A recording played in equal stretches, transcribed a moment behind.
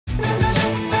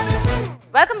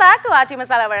Welcome back to ஆச்சி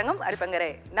மசாலா வழங்கும் அடுப்பங்கரை.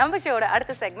 நம்ம ஷோட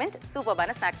அடுத்த செக்மெண்ட்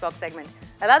சூப்பரான ஸ்நாக்ஸ் பாக்ஸ் செக்மெண்ட்.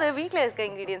 அதாவது வீட்ல இருக்க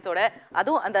இன்கிரிடியன்ஸோட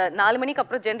அதுவும் அந்த 4 மணிக்கு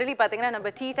அப்புறம் ஜெனரலி பாத்தீங்கன்னா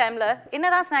நம்ம டீ டைம்ல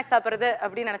என்னதான் ஸ்நாக்ஸ் சாப்பிடுறது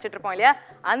அப்படின்னு நினைச்சிட்டு இருப்போம் இல்லையா?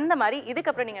 அந்த மாதிரி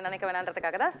இதுக்கு அப்புறம் நீங்க நினைக்க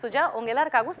வேணான்றதுக்காக தான் சுஜா உங்க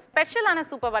எல்லாருக்காகவும் ஸ்பெஷலான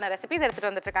சூப்பரான ரெசிபிஸ்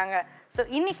எடுத்துட்டு வந்துட்டு இருக்காங்க. சோ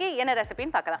இன்னைக்கு என்ன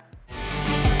ரெசிபின்னு பார்க்கலாம்.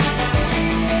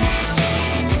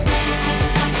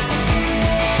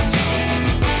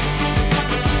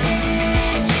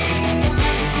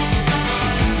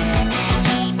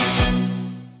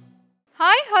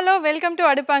 Hi hello welcome to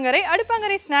அடுப்பாங்கரை.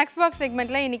 அடுப்பாங்கரை snacks box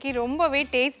செக்மெண்ட்டில் இன்றைக்கி ரொம்பவே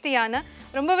டேஸ்டியான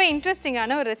ரொம்பவே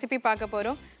இன்ட்ரெஸ்டிங்கான ஒரு ரெசிபி பார்க்க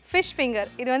போகிறோம். Fish finger.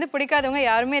 இது வந்து பிடிக்காதவங்க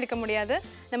யாருமே இருக்க முடியாது.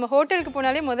 நம்ம ஹோட்டலுக்கு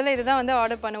போனாலே முதல்ல இது தான் வந்து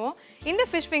ஆர்டர் பண்ணுவோம். இந்த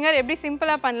ஃபிஷ் ஃபிங்கர் எப்படி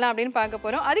சிம்பிளாக பண்ணலாம் அப்படின்னு பார்க்க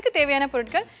போகிறோம். அதுக்கு தேவையான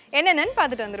பொருட்கள் என்னென்னு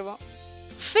பார்த்துட்டு வந்துடுவோம்.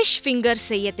 ஃபிஷ் ஃபிங்கர்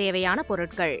செய்ய தேவையான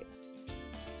பொருட்கள்: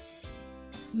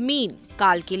 மீன்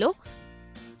 1/4 கிலோ,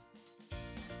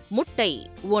 முட்டை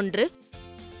 1,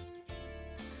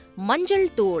 மஞ்சள்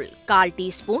தூள் 1/4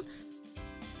 டீஸ்பூன்,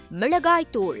 மிளகாய்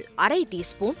தூள் 1/2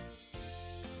 டீஸ்பூன்,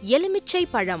 எலுமிச்சை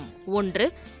பழம் 1,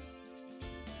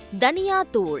 தனியா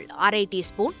தூள் 1/2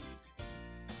 டீஸ்பூன்,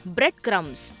 பிரெட்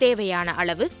கிரம்ஸ் தேவையான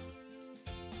அளவு,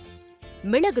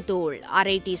 மிளகு தூள்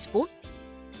 1/2 டீஸ்பூன்,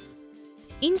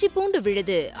 இஞ்சி பூண்டு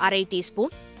விழுது 1/2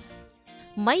 டீஸ்பூன்,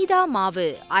 மைதா மாவு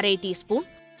 1/2 டீஸ்பூன்,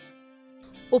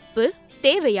 உப்பு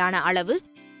தேவையான அளவு,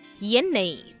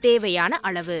 எண்ணெய் தேவையான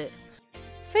அளவு.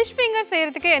 ஃபிஷ் ஃபிங்கர்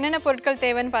செய்கிறதுக்கு என்னென்ன பொருட்கள்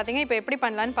தேவைன்னு பார்த்தீங்க. இப்போ எப்படி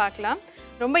பண்ணலான்னு பார்க்கலாம்.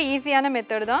 ரொம்ப ஈஸியான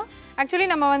மெத்தட் தான். ஆக்சுவலி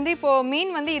நம்ம வந்து இப்போது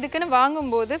மீன் வந்து இதுக்குன்னு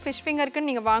வாங்கும்போது, ஃபிஷ் ஃபிங்கருக்குன்னு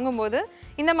நீங்கள் வாங்கும்போது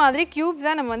இந்த மாதிரி க்யூப்ஸ்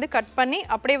தான் நம்ம வந்து கட் பண்ணி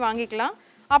அப்படியே வாங்கிக்கலாம்.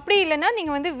 அப்படி இல்லைன்னா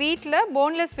நீங்கள் வந்து வீட்டில்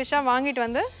போன்லெஸ் ஃபிஷ்ஷாக வாங்கிட்டு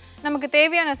வந்து நமக்கு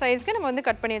தேவையான சைஸ்க்கு நம்ம வந்து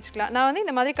கட் பண்ணி வச்சுக்கலாம். நான் வந்து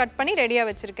இந்த மாதிரி கட் பண்ணி ரெடியாக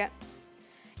வச்சுருக்கேன்.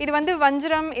 இது வந்து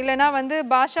வஞ்சரம் இல்லைனா வந்து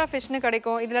பாஷா ஃபிஷ்னு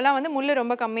கிடைக்கும். இதிலலாம் வந்து முள்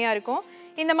ரொம்ப கம்மியாக இருக்கும்.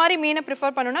 இந்த மாதிரி மீனை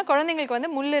ப்ரிஃபர் பண்ணோன்னா குழந்தைங்களுக்கு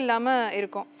வந்து முள் இல்லாமல்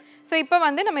இருக்கும். ஸோ இப்போ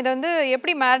வந்து நம்ம இதை வந்து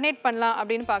எப்படி மேரினேட் பண்ணலாம்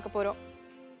அப்படின்னு பார்க்க போகிறோம்.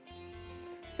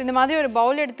 ஸோ இந்த மாதிரி ஒரு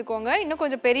பவுல் எடுத்துக்கோங்க. இன்னும்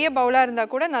கொஞ்சம் பெரிய பவுலாக இருந்தால்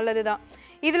கூட நல்லது தான்.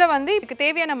 இதில் வந்து இதுக்கு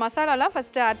தேவையான மசாலாலாம்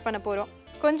ஃபஸ்ட்டு ஆட் பண்ண போகிறோம்.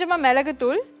 கொஞ்சமாக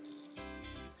மிளகுத்தூள்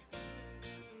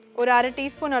ஒரு 1/2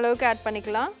 டீஸ்பூன் அளவுக்கு ஆட்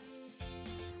பண்ணிக்கலாம்.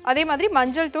 அதே மாதிரி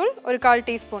மஞ்சள் தூள் ஒரு 1/4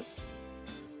 டீஸ்பூன்,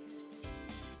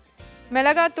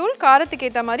 மிளகாத்தூள் காரத்துக்கு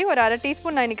ஏற்ற மாதிரி ஒரு 1/2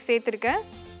 டீஸ்பூன் நான் இன்றைக்கி சேர்த்துருக்கேன்.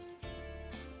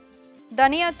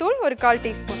 தனியாத்தூள் ஒரு 1/4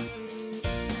 டீஸ்பூன்.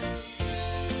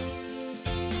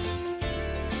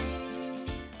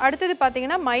 அடுத்தது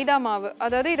பார்த்தீங்கன்னா மைதா மாவு.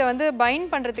 அதாவது இதை வந்து பைண்ட்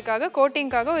பண்ணுறதுக்காக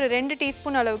கோட்டிங்காக ஒரு 2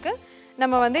 டீஸ்பூன் அளவுக்கு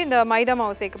நம்ம வந்து இந்த மைதா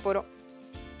மாவு சேர்க்க போகிறோம்.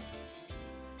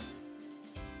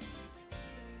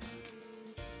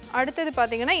 அடுத்தது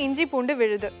பார்த்தீங்கன்னா இஞ்சி பூண்டு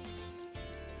விழுது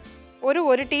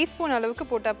ஒரு டீஸ்பூன் அளவுக்கு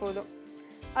போட்டால் போதும்.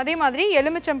 அதே மாதிரி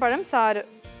எலுமிச்சம்பழம் சாறு,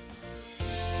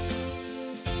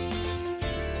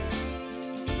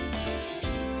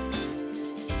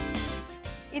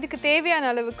 இதுக்கு தேவையான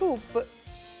அளவுக்கு உப்பு.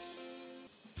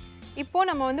 இப்போது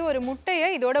நம்ம வந்து ஒரு முட்டையை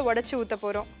இதோட உடச்சி ஊற்ற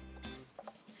போகிறோம்.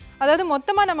 அதாவது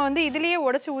மொத்தமாக நம்ம வந்து இதுலேயே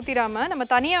உடச்சி ஊற்றிடாமல் நம்ம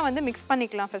தனியாக வந்து மிக்ஸ்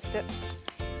பண்ணிக்கலாம் ஃபஸ்ட்டு.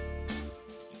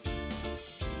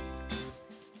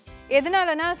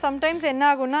 எதனாலனா சம்டைம்ஸ் என்ன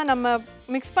ஆகும்னா நம்ம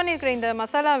மிக்ஸ் பண்ணியிருக்கிற இந்த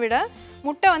மசாலா விட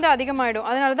முட்டை வந்து அதிகமாகிடும்.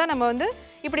 அதனால தான் நம்ம வந்து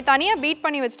இப்படி தனியாக பீட்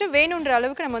பண்ணி வச்சுட்டு வேணுன்ற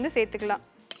அளவுக்கு நம்ம வந்து சேர்த்துக்கலாம்.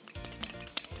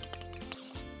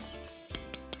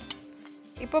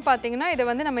 இப்போ பார்த்தீங்கன்னா இதை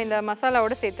வந்து நம்ம இந்த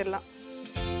மசாலாவோட சேர்த்துடலாம்.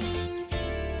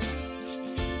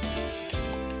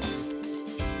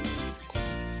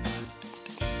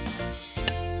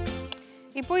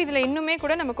 இப்போ இதில் இன்னுமே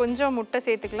கூட நம்ம கொஞ்சம் முட்டை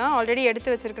சேர்த்துக்கலாம். ஆல்ரெடி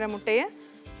எடுத்து வச்சுருக்கிற முட்டையை.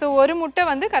 ஸோ ஒரு முட்டை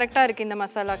வந்து கரெக்டாக இருக்குது இந்த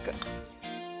மசாலாவுக்கு.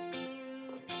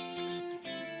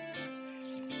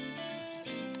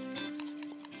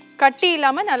 கட்டி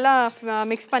இல்லாமல் நல்லா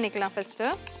மிக்ஸ் பண்ணிக்கலாம் ஃபஸ்ட்டு.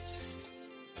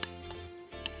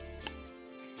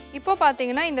 இப்போ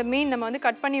பார்த்தீங்கன்னா இந்த மீன் நம்ம வந்து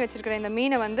கட் பண்ணி வச்சுருக்கிற இந்த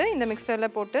மீனை வந்து இந்த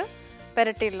மிக்சரில் போட்டு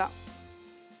பெரட்டிடலாம்.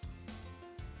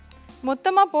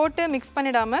 மொத்தமாக போட்டு மிக்ஸ்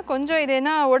பண்ணிடாமல் கொஞ்சம் இது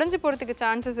என்ன உடஞ்சி போகிறதுக்கு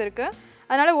சான்சஸ் இருக்குது.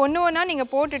 அதனால் ஒன்றா நீங்கள்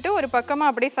போட்டுட்டு ஒரு பக்கமாக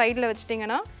அப்படியே சைடில்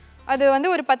வச்சிட்டிங்கன்னா அது வந்து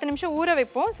ஒரு 10 நிமிஷம் ஊற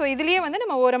வைப்போம். ஸோ இதுலேயே வந்து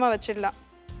நம்ம ஓரமாக வச்சிடலாம்.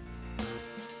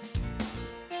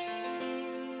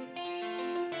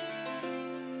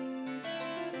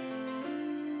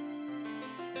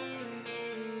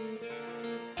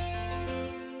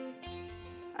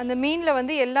 அந்த மீனில்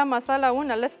வந்து எல்லா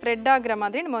மசாலாவும் நல்லா ஸ்ப்ரெட் ஆகிற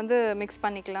மாதிரி நம்ம வந்து மிக்ஸ்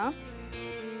பண்ணிக்கலாம்.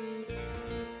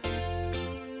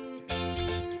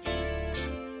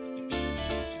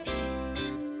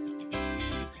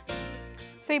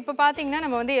 ஸோ இப்போ பார்த்தீங்கன்னா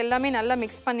நம்ம வந்து எல்லாமே நல்லா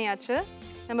மிக்ஸ் பண்ணியாச்சு.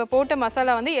 நம்ம போட்ட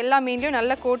மசாலா வந்து எல்லா மீன்லேயும்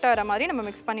நல்லா கோட் ஆகிற மாதிரி நம்ம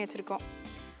மிக்ஸ் பண்ணி வச்சுருக்கோம்.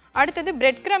 அடுத்தது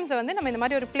பிரெட் கிரம்ஸை வந்து நம்ம இந்த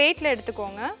மாதிரி ஒரு பிளேட்டில்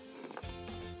எடுத்துக்கோங்க.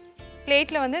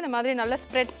 பிளேட்டில் வந்து இந்த மாதிரி நல்லா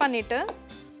ஸ்ப்ரெட் பண்ணிவிட்டு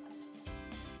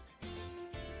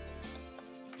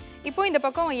இப்போ இந்த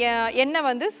பக்கம் எண்ணெய்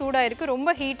வந்து சூடாக இருக்குது, ரொம்ப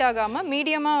ஹீட் ஆகாமல்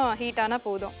மீடியமாக ஹீட் ஆனால்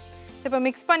போதும். இப்போ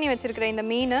மிக்ஸ் பண்ணி வச்சுருக்கிற இந்த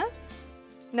மீன்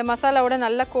இந்த மசாலாவோட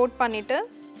நல்லா கோட் பண்ணிவிட்டு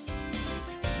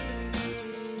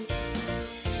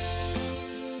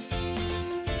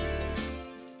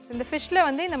இந்த ஃபிஷ்ஷில்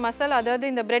வந்து இந்த மசாலா அதாவது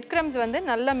இந்த பிரெட் க்ரம்ஸ் வந்து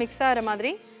நல்லா மிக்ஸ் ஆகிற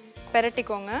மாதிரி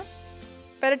பெரட்டிக்கோங்க.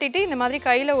 பெரட்டிட்டு இந்த மாதிரி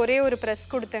கையில் ஒரே ஒரு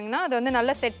ப்ரெஸ் கொடுத்தீங்கன்னா அது வந்து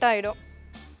நல்லா செட் ஆகிடும்.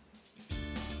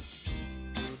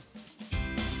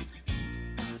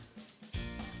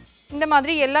 இந்த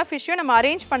மாதிரி எல்லா ஃபிஷ்ஷையும் நம்ம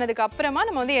அரேஞ்ச் பண்ணதுக்கு அப்புறமா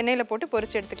நம்ம வந்து எண்ணெயில் போட்டு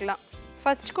பொரிச்சு எடுத்துக்கலாம்.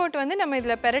 ஃபர்ஸ்ட் கோட் வந்து நம்ம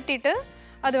இதில் பெரட்டிட்டு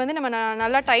அது வந்து நம்ம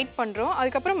நல்லா டைட் பண்ணுறோம்.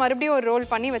 அதுக்கப்புறம் மறுபடியும் ஒரு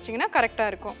ரோல் பண்ணி வச்சிங்கன்னா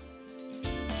கரெக்டாக இருக்கும்.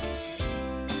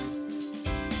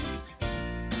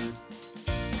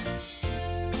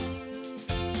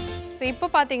 ஸோ இப்போ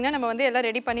பார்த்தீங்கன்னா நம்ம வந்து எல்லாம்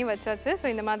ரெடி பண்ணி வச்சாச்சு. ஸோ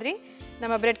இந்த மாதிரி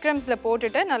நம்ம பிரெட் க்ரம்ஸில்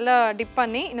போட்டுட்டு நல்லா டிப்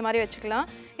பண்ணி இந்த மாதிரி வச்சுக்கலாம்.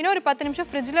 இன்னும் ஒரு 10 நிமிஷம்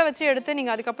ஃப்ரிட்ஜில் வச்சு எடுத்து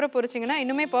நீங்கள் அதுக்கப்புறம் பொரிச்சிங்கன்னா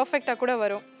இன்னுமே பர்ஃபெக்டாக கூட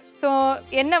வரும். ஸோ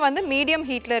எண்ணெய் வந்து மீடியம்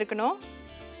ஹீட்டில் இருக்கணும்.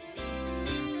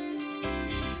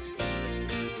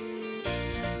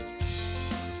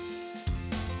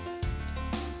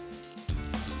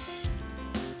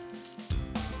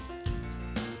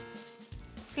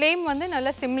 ஃப்ளேம் வந்து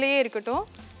நல்லா சிம்லேயே இருக்கட்டும்.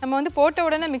 நம்ம வந்து போட்ட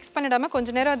உடனே மிக்ஸ் பண்ணிடாமல்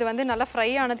கொஞ்சம் நேரம் அது வந்து நல்லா ஃப்ரை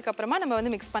ஆனதுக்கப்புறமா நம்ம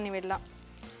வந்து மிக்ஸ் பண்ணி விடலாம்.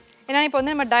 ஏன்னா இப்போ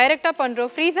வந்து நம்ம டைரெக்டாக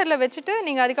பண்ணுறோம், ஃப்ரீசரில் வச்சுட்டு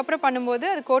நீங்கள் அதுக்கப்புறம் பண்ணும்போது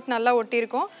அது கோட் நல்லா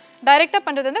ஒட்டியிருக்கும். டைரெக்டாக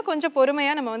பண்ணுறது வந்து கொஞ்சம்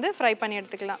பொறுமையாக நம்ம வந்து ஃப்ரை பண்ணி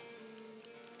எடுத்துக்கலாம்.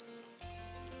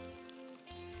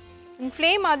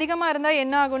 ஃப்ளேம் அதிகமாக இருந்தால்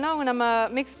என்ன ஆகும்னா அவங்க நம்ம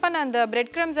மிக்ஸ் பண்ண அந்த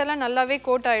பிரெட் க்ரம்ஸ் எல்லாம் நல்லாவே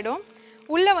கோட் ஆகிடும்,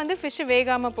 உள்ளே வந்து ஃபிஷ்ஷு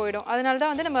வேகாமல் போயிடும். அதனால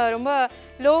தான் வந்து நம்ம ரொம்ப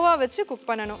லோவாக வச்சு குக்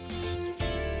பண்ணணும்.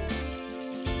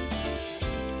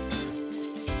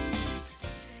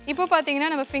 இப்போ பார்த்தீங்கன்னா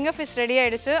நம்ம ஃபிங்கர் ஃபிஷ் ரெடி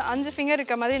ஆகிடுச்சு. 5 ஃபிங்கர்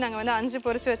இருக்க மாதிரி நாங்கள் வந்து 5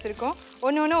 பொரிச்சு வச்சுருக்கோம்.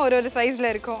 ஒன்று ஒரு சைஸில்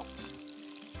இருக்கும்.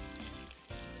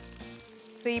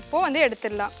 ஸோ இப்போது வந்து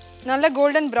எடுத்துடலாம். நல்லா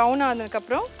கோல்டன் ப்ரௌன்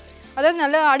ஆனதுக்கப்புறம், அதாவது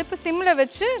நல்லா அடுப்பு சிம்மில்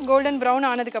வச்சு கோல்டன் ப்ரௌன்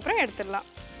ஆனதுக்கப்புறம் எடுத்துடலாம்.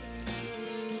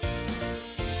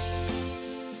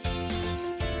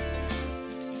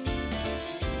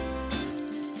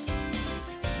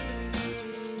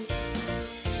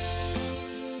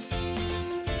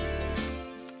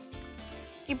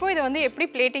 இப்போ இதை வந்து எப்படி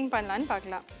பிளேட்டிங் பண்ணலான்னு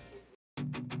பார்க்கலாம்.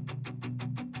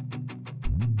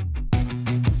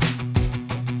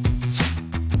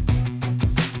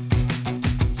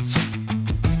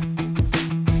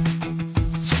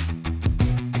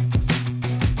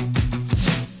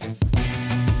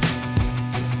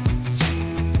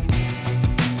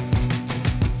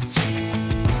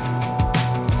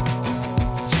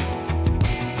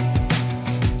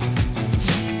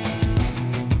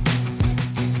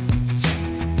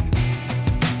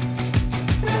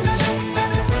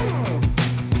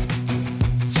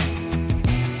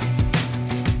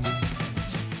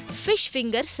 ஃபிஷ்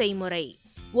ஃபிங்கர் செய்முறை.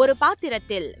 ஒரு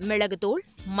பாத்திரத்தில் மிளகுத்தூள்,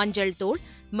 மஞ்சள் தூள்,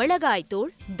 மிளகாய்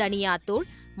தூள், தனியாத்தூள்,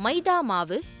 மைதா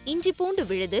மாவு, இஞ்சி பூண்டு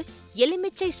விழுது,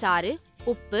 எலுமிச்சை சாறு,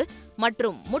 உப்பு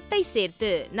மற்றும் முட்டை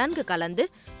சேர்த்து நன்கு கலந்து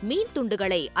மீன்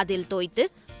துண்டுகளை அதில் தோய்த்து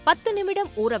 10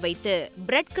 நிமிடம் ஊற வைத்து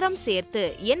பிரெட் க்ரம் சேர்த்து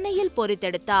எண்ணெயில்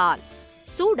பொரித்தெடுத்தால்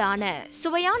சூடான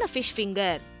சுவையான ஃபிஷ்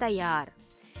ஃபிங்கர் தயார்.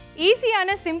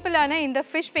 ஈஸியான சிம்பிளான இந்த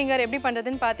ஃபிஷ் ஃபிங்கர் எப்படி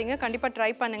பண்ணுறதுன்னு பார்த்தீங்க, கண்டிப்பாக ட்ரை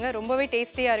பண்ணுங்கள். ரொம்பவே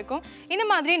டேஸ்டியாக இருக்கும். இந்த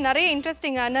மாதிரி நிறைய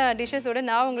இன்ட்ரெஸ்டிங்கான டிஷ்ஷஸோடு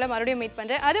நான் உங்களை மறுபடியும் மீட்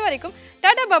பண்ணுறேன். அது வரைக்கும்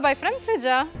டாடா பாபாய் ஃப்ரம்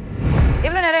சுஜா.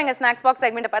 இவ்வளோ நேரம் எங்கள் ஸ்நாக்ஸ் பாக்ஸ்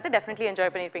செக்மெண்ட்டை பார்த்து டெஃபினெட்லி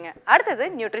என்ஜாய் பண்ணியிருப்பீங்க. அடுத்தது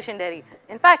நியூட்ரிஷன் டைரி.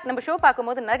 இன்ஃபேக்ட் நம்ம ஷோ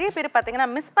பார்க்கும்போது நிறைய பேர் பார்த்தீங்கன்னா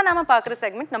மிஸ் பண்ணாமல் பார்க்குற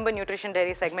செக்மெண்ட் நம்ம நியூட்ரிஷன்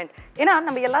டைரி செக்மெண்ட். ஏன்னா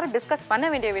நம்ம எல்லாரும் டிஸ்கஸ் பண்ண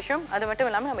வேண்டிய விஷயம், அது மட்டும்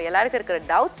இல்லாமல் நம்ம எல்லாருக்கும் இருக்கிற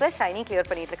டவுட்ஸை ஷைனி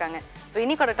கிளியர் பண்ணிட்டு இருக்காங்க. ஸோ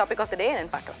இன்னைக்கோட டாபிக் ஆஃப் த டே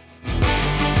என்னன்னு பார்க்கலாம்.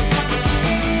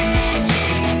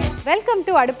 Welcome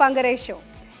to அடுப்பாங்கரை show.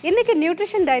 இன்றைக்கி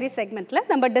நியூட்ரிஷன் டைரி செக்மெண்ட்டில்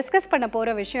நம்ம டிஸ்கஸ் பண்ண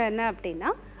போகிற விஷயம் என்ன அப்படின்னா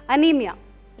அனீமியா,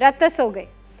 ரத்த சோகை.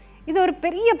 இது ஒரு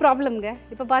பெரிய ப்ராப்ளம்ங்க.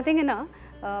 இப்போ பார்த்தீங்கன்னா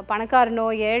பணக்காரனோ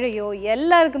ஏழையோ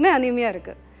எல்லாருக்குமே அனீமியா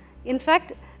இருக்குது.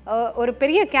 இன்ஃபேக்ட் ஒரு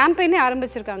பெரிய கேம்பெயினே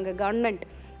ஆரம்பிச்சிருக்காங்க கவர்மெண்ட்.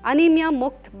 அனீமியா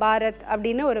முக்த் பாரத்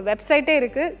அப்படின்னு ஒரு வெப்சைட்டே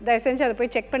இருக்குது. தயவு செஞ்சு அதை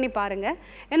போய் செக் பண்ணி பாருங்கள்.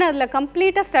 ஏன்னா அதில்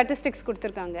கம்ப்ளீட்டாக ஸ்டாட்டிஸ்டிக்ஸ்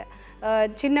கொடுத்துருக்காங்க.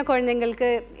 சின்ன குழந்தைங்களுக்கு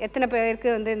எத்தனை பேருக்கு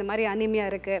வந்து இந்த மாதிரி அனீமியா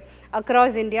இருக்குது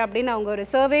அக்ராஸ் இந்தியா அப்படின்னு அவங்க ஒரு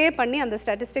சர்வே பண்ணி அந்த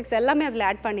ஸ்டாட்டிஸ்டிக்ஸ் எல்லாமே அதில்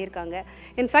ஆட் பண்ணியிருக்காங்க.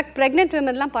 இன்ஃபேக்ட் ப்ரெக்னென்ட்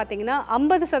விமன்லாம் பார்த்தீங்கன்னா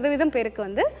 50% பேருக்கு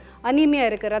வந்து அனீமியா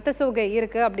இருக்குது, ரத்த சோகை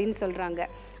இருக்குது அப்படின்னு சொல்கிறாங்க.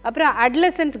 அப்புறம்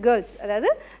அட்லசன்ட் கேர்ள்ஸ்,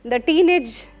 அதாவது இந்த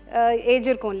டீனேஜ் ஏஜ்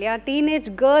இருக்கும் இல்லையா, டீனேஜ்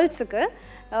கேர்ள்ஸுக்கு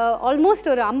ஆல்மோஸ்ட்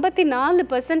ஒரு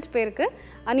 54% பேருக்கு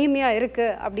அனீமியா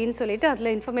இருக்குது அப்படின்னு சொல்லிட்டு அதில்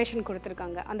இன்ஃபர்மேஷன்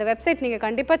கொடுத்துருக்காங்க. அந்த வெப்சைட் நீங்கள்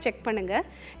கண்டிப்பாக செக் பண்ணுங்கள்.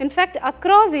 இன்ஃபேக்ட்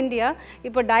அக்ராஸ் இந்தியா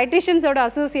இப்போ டயட்டிஷியன்ஸோட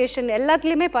அசோசியேஷன்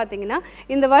எல்லாத்துலேயுமே பார்த்தீங்கன்னா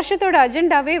இந்த வருஷத்தோட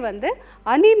அஜெண்டாவே வந்து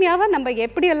அனீமியாவை நம்ம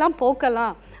எப்படியெல்லாம்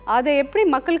போக்கலாம், அதை எப்படி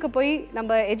மக்களுக்கு போய்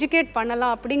நம்ம எஜுகேட்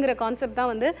பண்ணலாம் அப்படிங்கிற கான்செப்ட்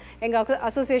தான் வந்து எங்கள்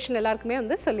அசோசியேஷன் எல்லாருக்குமே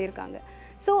வந்து சொல்லியிருக்காங்க.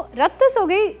 ஸோ ரத்த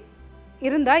சோகை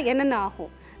இருந்தால் என்னென்ன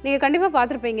ஆகும்? நீங்கள் கண்டிப்பாக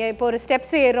பார்த்துருப்பீங்க. இப்போ ஒரு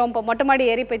ஸ்டெப்ஸ் ஏறும், இப்போ மொட்டை மாடி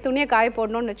ஏறி போய் துணியை காய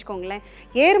போடணும்னு வச்சுக்கோங்களேன்.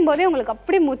 ஏறும்போதே உங்களுக்கு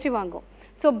அப்படி மூச்சு வாங்கும்.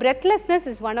 So breathlessness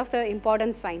is one of the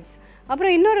important science.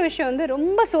 அப்புறம் இன்னொரு விஷயம் வந்து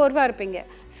ரொம்ப சோர்வாக இருப்பீங்க.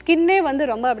 ஸ்கின்னே வந்து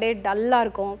ரொம்ப அப்படியே டல்லாக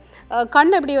இருக்கும்.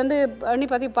 கண் அப்படி வந்து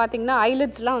பண்ணி பார்த்தீங்கன்னா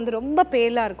ஐலிட்ஸ்லாம் வந்து ரொம்ப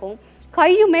பேலாக இருக்கும்.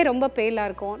 கையுமே ரொம்ப பேலாக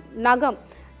இருக்கும். நகம்,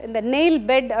 இந்த நெயில்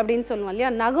பெட் அப்படின்னு சொல்லுவோம்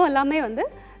இல்லையா, நகம் எல்லாமே வந்து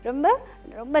ரொம்ப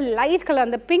ரொம்ப லைட் கலர்,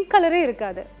 அந்த பிங்க் கலரே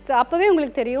இருக்காது. ஸோ அப்போவே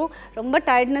உங்களுக்கு தெரியும் ரொம்ப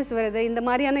டயர்ட்னஸ் வருது. இந்த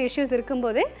மாதிரியான இஷ்யூஸ்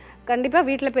இருக்கும்போதே கண்டிப்பாக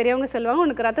வீட்டில் பெரியவங்க சொல்லுவாங்க,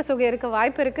 உனக்கு ரத்த சோகை இருக்க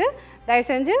வாய்ப்பு இருக்குது, தயவு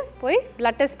செஞ்சு போய்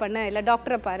பிளட் டெஸ்ட் பண்ணு, இல்லை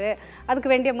டாக்டரை பாரு,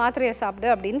 அதுக்கு வேண்டிய மாத்திரையை சாப்பிடு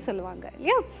அப்படின்னு சொல்லுவாங்க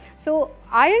இல்லையா. ஸோ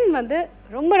அயர்ன் வந்து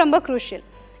ரொம்ப ரொம்ப க்ரூஷியல்.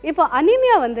 இப்போ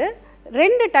அனீமியா வந்து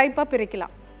 2 டைப்பாக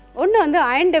பிரிக்கலாம். ஒன்று வந்து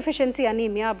அயர்ன் டெஃபிஷியன்சி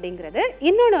அனீமியா அப்படிங்கிறது,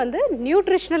 இன்னொன்று வந்து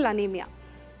நியூட்ரிஷனல் அனீமியா.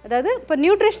 அதாவது இப்போ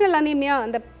நியூட்ரிஷனல் அனீமியா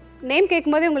அந்த நேம்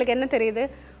கேட்கும்போதே உங்களுக்கு என்ன தெரியுது?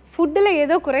 ஃபுட்டில்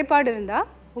ஏதோ குறைபாடு இருந்தால்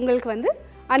உங்களுக்கு வந்து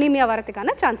அனீமியா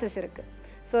வரதுக்கான சான்சஸ் இருக்குது.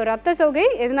 ஸோ ரத்த சோகை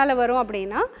எதனால் வரும்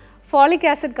அப்படின்னா, ஃபாலிக்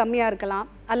ஆசிட் கம்மியாக இருக்கலாம்,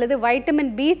 அல்லது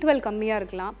வைட்டமின் B12 கம்மியாக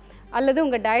இருக்கலாம், அல்லது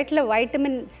உங்கள் டயட்டில்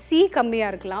வைட்டமின் C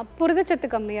கம்மியாக இருக்கலாம், புரதச்சத்து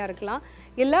கம்மியாக இருக்கலாம்,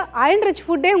 இல்லை அயர்ன் ரிச்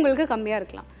ஃபுட்டே உங்களுக்கு கம்மியாக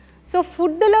இருக்கலாம். ஸோ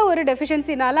ஃபுட்டில் ஒரு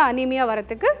டெஃபிஷியன்சினால் அனீமியா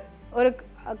வரத்துக்கு ஒரு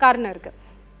காரணம் இருக்குது.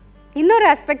 இன்னொரு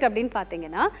ஆஸ்பெக்ட் அப்படின்னு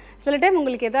பார்த்தீங்கன்னா, சில டைம்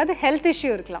உங்களுக்கு ஏதாவது ஹெல்த்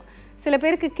இஷ்யூ இருக்கலாம். சில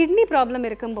பேருக்கு கிட்னி ப்ராப்ளம்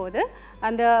இருக்கும்போது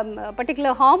அந்த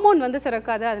பர்டிகுலர் ஹார்மோன் வந்து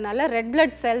சுரக்காது, அதனால ரெட்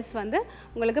பிளட் செல்ஸ் வந்து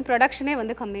உங்களுக்கு ப்ரொடக்ஷனே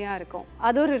வந்து கம்மியாக இருக்கும்.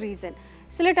 அது ஒரு ரீசன்.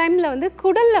 சில டைமில் வந்து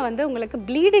குடலில் வந்து உங்களுக்கு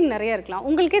ப்ளீடிங் நிறைய இருக்கலாம்.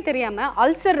 உங்களுக்கே தெரியாமல்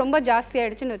அல்சர் ரொம்ப ஜாஸ்தி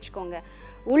ஆகிடுச்சுன்னு வச்சுக்கோங்க,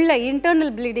 உள்ள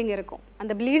இன்டர்னல் ப்ளீடிங் இருக்கும்.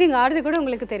 அந்த ப்ளீடிங் ஆகிறது கூட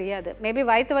உங்களுக்கு தெரியாது. மேபி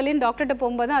வயிற்று வலின்னு டாக்டர்கிட்ட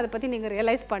போகும்போது அதை பற்றி நீங்கள்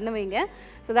ரியலைஸ் பண்ணுவீங்க.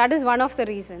 So that is one of the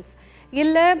reasons.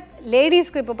 இல்லை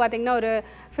லேடிஸ்க்கு இப்போ பார்த்தீங்கன்னா ஒரு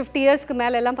 50 இயர்ஸ்க்கு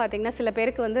மேலெல்லாம் பார்த்தீங்கன்னா சில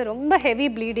பேருக்கு வந்து ரொம்ப ஹெவி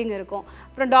ப்ளீடிங் இருக்கும்.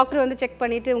 அப்புறம் டாக்டர் வந்து செக்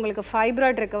பண்ணிவிட்டு உங்களுக்கு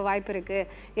ஃபைப்ராய்டு இருக்க வாய்ப்பு இருக்குது,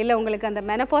 இல்லை உங்களுக்கு அந்த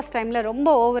மெனபாஸ் டைமில் ரொம்ப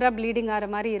ஓவராக ப்ளீடிங் ஆகிற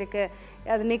மாதிரி இருக்குது,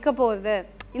 அது நிற்க போகுது,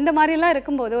 இந்த மாதிரிலாம்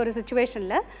இருக்கும்போது ஒரு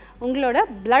சுச்சுவேஷனில் உங்களோட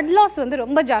பிளட் லாஸ் வந்து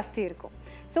ரொம்ப ஜாஸ்தி இருக்கும்.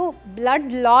 ஸோ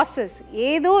பிளட் லாஸஸ்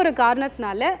ஏதோ ஒரு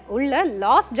காரணத்தினால உள்ள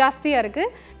லாஸ் ஜாஸ்தியாக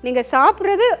இருக்குது. நீங்கள்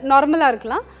சாப்பிட்றது நார்மலாக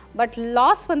இருக்கலாம், பட்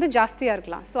லாஸ் வந்து ஜாஸ்தியாக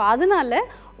இருக்கலாம். ஸோ அதனால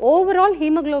ஓவரால்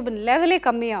ஹீமோக்ளோபின் லெவலே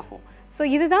கம்மியாகும். ஸோ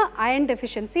இதுதான் iron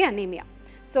deficiency anaemia.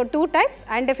 So 2 types,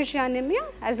 iron deficiency anaemia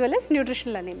as well as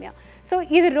nutritional anaemia. So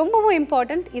இது ரொம்பவும்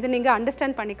இம்பார்ட்டண்ட், இது நீங்கள்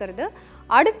அண்டர்ஸ்டாண்ட் பண்ணிக்கிறது.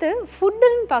 அடுத்து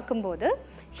ஃபுட்டுன்னு பார்க்கும்போது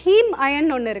ஹீம்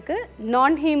அயர்ன் ஒன்று இருக்குது,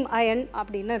 நான் ஹீம் அயர்ன்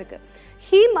அப்படின்னு இருக்குது.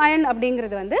 ஹீம் அயர்ன்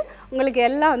அப்படிங்கிறது வந்து உங்களுக்கு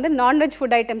எல்லாம் வந்து நான்வெஜ்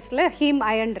ஃபுட் ஐட்டம்ஸில் ஹீம்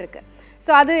அயர்ன் இருக்குது.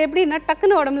 ஸோ அது எப்படின்னா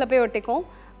டக்குன்னு உடம்புல போய் ஒட்டிக்கும்.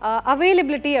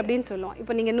 அவைலபிலிட்டி அப்படின்னு சொல்லுவோம்.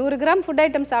 இப்போ நீங்கள் 100 கிராம் ஃபுட்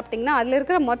ஐட்டம் சாப்பிட்டிங்கன்னா அதில்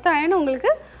இருக்கிற மொத்த அயனும் உங்களுக்கு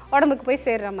உடம்புக்கு போய்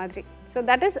சேர்கிற மாதிரி. So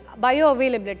that is bio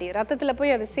availability. ரத்தத்தில்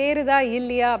போய் அது சேருதா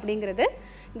இல்லையா அப்படிங்கிறது,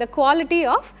 இந்த quality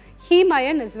of heme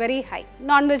iron is very high.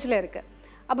 நான்வெஜ்ஜில் இருக்குது.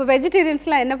 அப்போ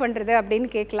வெஜிடேரியன்ஸ்லாம் என்ன பண்ணுறது அப்படின்னு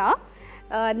கேட்கலாம்.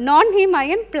 நான் ஹீம்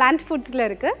அயர்ன் பிளான்ட் ஃபுட்ஸில்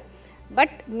இருக்குது.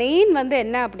 பட் மெயின் வந்து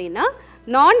என்ன அப்படின்னா,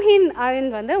 நான் ஹீம்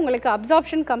அயர்ன் வந்து உங்களுக்கு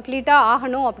அப்சார்ப்ஷன் கம்ப்ளீட்டாக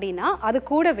ஆகணும் அப்படின்னா அது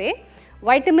கூடவே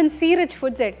வைட்டமின் C ரிச்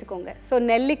ஃபுட்ஸ் எடுத்துக்கோங்க. ஸோ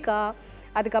நெல்லிக்காய்,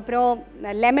 அதுக்கப்புறம்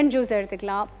லெமன் ஜூஸ்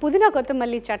எடுத்துக்கலாம், புதினா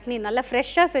கொத்தமல்லி சட்னி நல்லா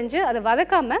ஃப்ரெஷ்ஷாக செஞ்சு அதை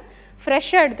வதக்காமல்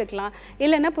ஃப்ரெஷ்ஷாக எடுத்துக்கலாம்,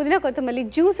 இல்லைன்னா புதினா கொத்தமல்லி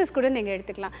ஜூஸஸ் கூட நீங்கள்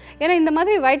எடுத்துக்கலாம். ஏன்னா இந்த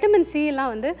மாதிரி வைட்டமின் C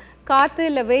எல்லாம் வந்து காற்று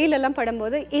இல்லை வெயிலெல்லாம்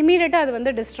படும்போது இமீடியட்டாக அது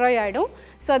வந்து டிஸ்ட்ராய் ஆகிடும்.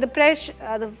 ஸோ அது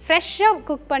ஃப்ரெஷ்ஷாக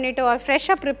குக் பண்ணிவிட்டு ஒரு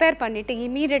ஃப்ரெஷ்ஷாக ப்ரிப்பேர் பண்ணிவிட்டு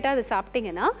இமீடியட்டாக அது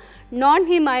சாப்பிட்டிங்கன்னா நான்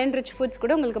ஹீம் அயர்ன் ரிச் ஃபுட்ஸ்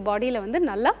கூட உங்களுக்கு பாடியில் வந்து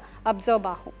நல்லா அப்சார்ப்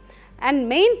ஆகும். And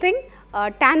main thing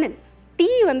tannin. Tea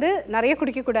வந்து நிறைய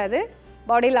குடிக்கக்கூடாது,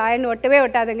 பாடியில் அயர்ன் ஒட்டவே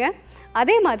ஒட்டாதுங்க.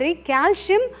 அதே மாதிரி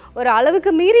கால்சியம் ஒரு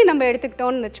அளவுக்கு மீறி நம்ம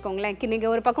எடுத்துக்கிட்டோம்னு வச்சுக்கோங்களேன்,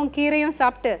 நீங்கள் ஒரு பக்கம் கீரையும்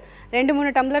சாப்பிட்டு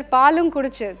 2-3 டம்ளர் பாலும்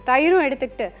குடிச்சு தயிரும்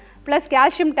எடுத்துக்கிட்டு ப்ளஸ்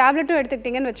கால்சியம் டேப்லெட்டும்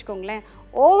எடுத்துக்கிட்டிங்கன்னு வச்சுக்கோங்களேன்,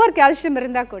 ஓவர் கால்சியம்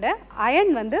இருந்தால் கூட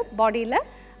அயர்ன் வந்து பாடியில்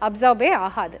அப்சார்பே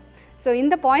ஆகாது. ஸோ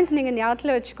இந்த பாயிண்ட்ஸ் நீங்கள்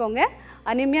ஞாபகத்தில் வச்சுக்கோங்க.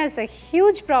 Anaemia is a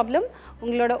huge problem.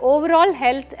 உங்களோட ஓவரால்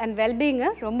ஹெல்த் அண்ட்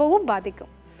வெல்பீயிங்கை ரொம்பவும்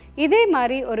பாதிக்கும். இதே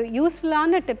மாதிரி ஒரு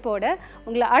யூஸ்ஃபுல்லான டிப்போட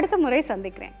உங்களை அடுத்த முறை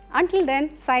சந்திக்கிறேன். Until then,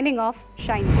 signing off,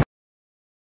 Shine.